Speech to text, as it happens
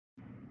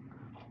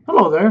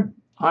Hello there.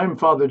 I'm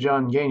Father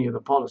John Geaney of the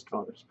Paulist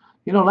Fathers.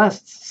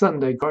 Last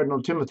Sunday, Cardinal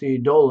Timothy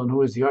Dolan,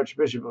 who is the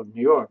Archbishop of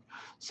New York,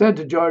 said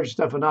to George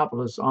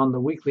Stephanopoulos on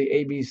the weekly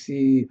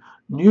ABC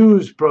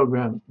news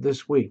program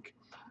this week,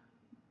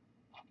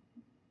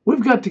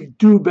 "We've got to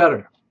do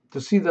better to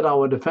see that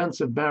our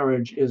defense of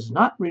marriage is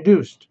not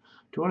reduced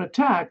to an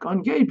attack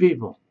on gay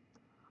people."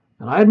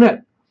 And I admit,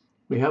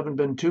 we haven't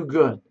been too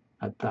good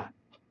at that.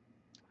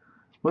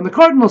 When the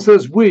Cardinal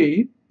says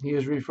we, he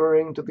is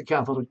referring to the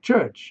Catholic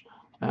Church,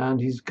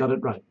 and he's got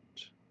it right.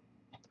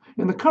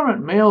 In the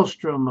current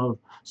maelstrom of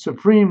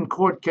Supreme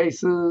Court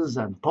cases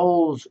and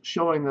polls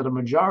showing that a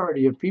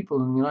majority of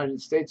people in the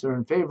United States are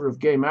in favor of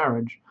gay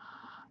marriage,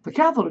 the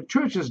Catholic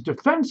Church's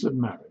defense of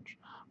marriage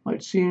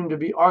might seem to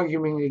be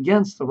arguing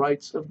against the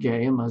rights of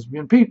gay and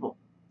lesbian people.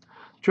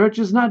 The Church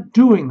is not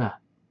doing that.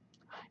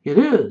 It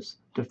is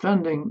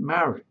defending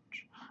marriage.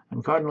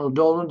 And Cardinal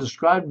Dolan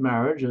described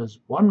marriage as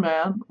one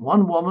man,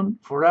 one woman,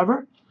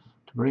 forever,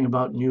 to bring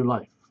about new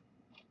life.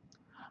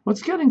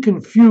 What's getting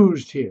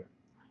confused here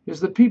is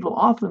that people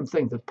often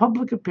think that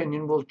public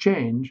opinion will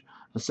change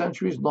a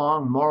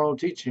centuries-long moral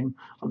teaching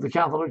of the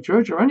Catholic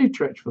Church, or any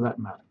church for that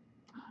matter,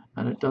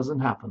 and it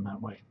doesn't happen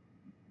that way.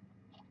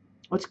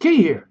 What's key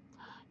here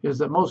is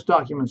that most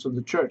documents of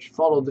the Church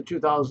follow the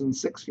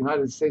 2006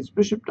 United States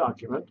Bishop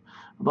document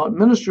about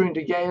ministering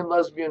to gay and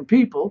lesbian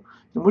people,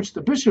 in which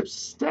the bishops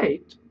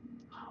state,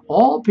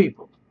 "All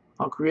people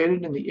are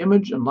created in the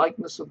image and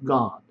likeness of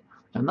God,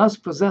 and thus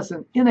possess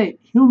an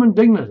innate human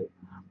dignity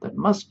that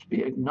must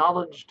be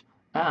acknowledged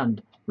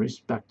and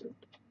respected.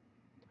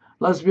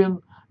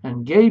 Lesbian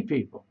and gay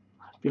people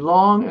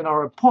belong and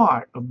are a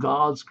part of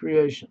God's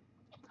creation,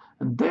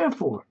 and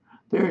therefore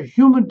their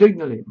human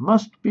dignity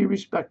must be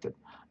respected,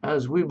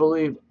 as we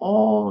believe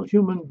all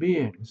human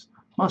beings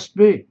must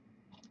be.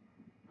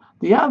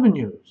 The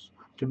avenues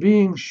to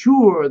being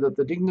sure that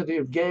the dignity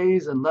of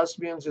gays and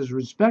lesbians is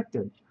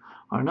respected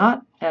are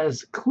not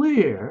as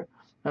clear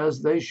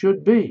as they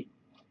should be.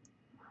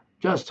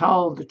 Just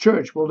how the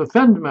Church will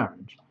defend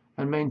marriage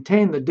and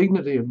maintain the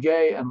dignity of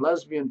gay and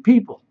lesbian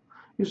people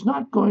is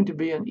not going to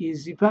be an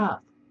easy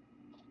path."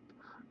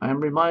 I am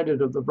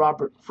reminded of the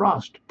Robert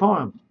Frost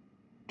poem,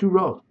 Two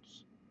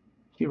Roads.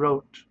 He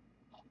wrote,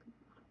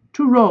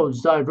 "Two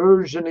roads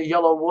diverged in a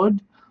yellow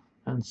wood,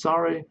 and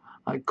sorry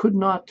I could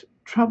not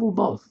travel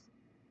both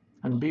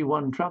and be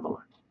one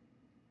traveler."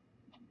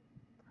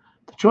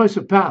 The choice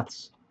of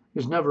paths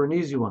is never an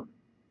easy one,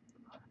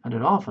 and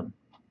it often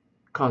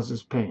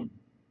causes pain.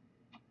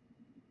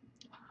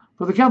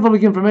 For the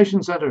Catholic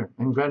Information Center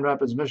in Grand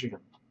Rapids, Michigan,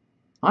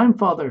 I'm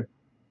Father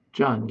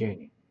John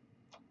Geaney.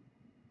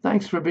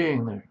 Thanks for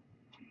being there.